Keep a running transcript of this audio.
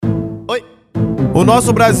O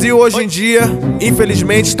nosso Brasil hoje em dia,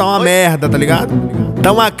 infelizmente, tá uma merda, tá ligado?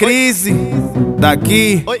 Tá uma crise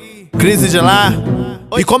daqui, crise de lá.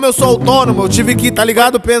 E como eu sou autônomo, eu tive que, tá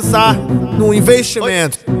ligado, pensar no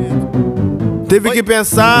investimento. Tive que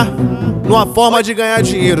pensar numa forma de ganhar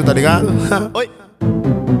dinheiro, tá ligado?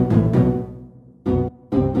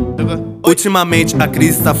 Ultimamente a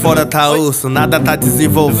crise tá fora, tá osso, nada tá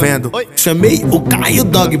desenvolvendo. Chamei o Caio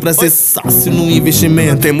Doog pra ser sócio no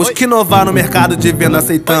investimento. Temos que inovar no mercado de venda,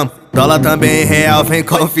 aceitamos. Dólar também real, vem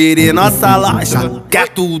conferir nossa loja, que é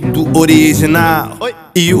tudo original.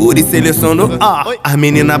 Yuri selecionou, as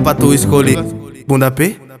meninas pra tu escolher. Bunda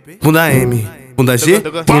P, bunda M, bunda G,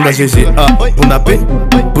 bunda GG, bunda P,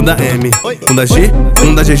 bunda M, bunda G,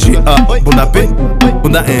 bunda GG, bunda P,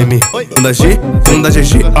 bunda M, bunda G, bunda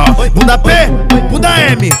GG, bunda P, bunda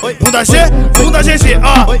M, bunda G, bunda GG,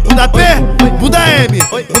 bunda P, bunda M,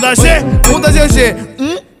 bunda G, bunda GG.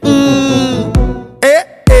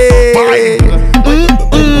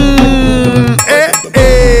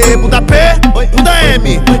 Bunda P, bunda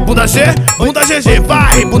M, bunda G, bunda GG,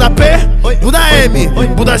 vai. Bunda P, bunda M,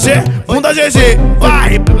 bunda G, bunda GG,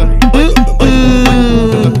 vai.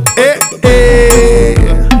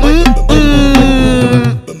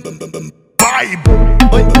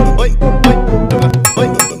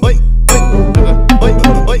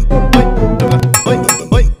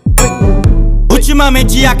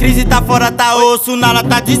 Ultimamente a crise tá fora, tá osso, nada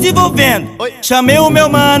tá desenvolvendo. Chamei o meu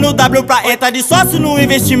mano W pra entrar de sócio no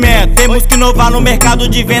investimento. Temos que inovar no mercado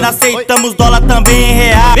de venda, aceitamos dólar também em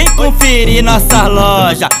real. Vem conferir nossa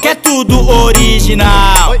loja, que é tudo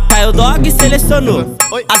original. Caio Doog selecionou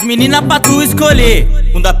as meninas pra tu escolher.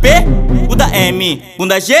 Bunda P, bunda M,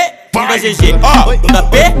 bunda G, bunda GG, bunda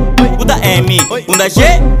P, bunda M, bunda G,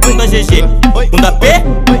 bunda GG, bunda P,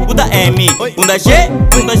 bunda M, bunda G,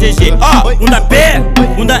 bunda GG, bunda P,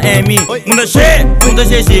 bunda M, bunda G, bunda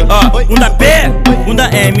GG, bunda P, bunda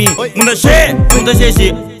M, bunda G, bunda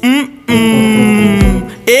GG.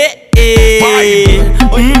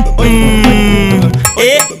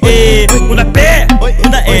 Bunda P,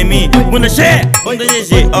 bunda M, bunda G, bunda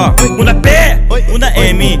GG, bunda P, bunda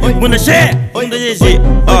M, bunda G, bunda GG,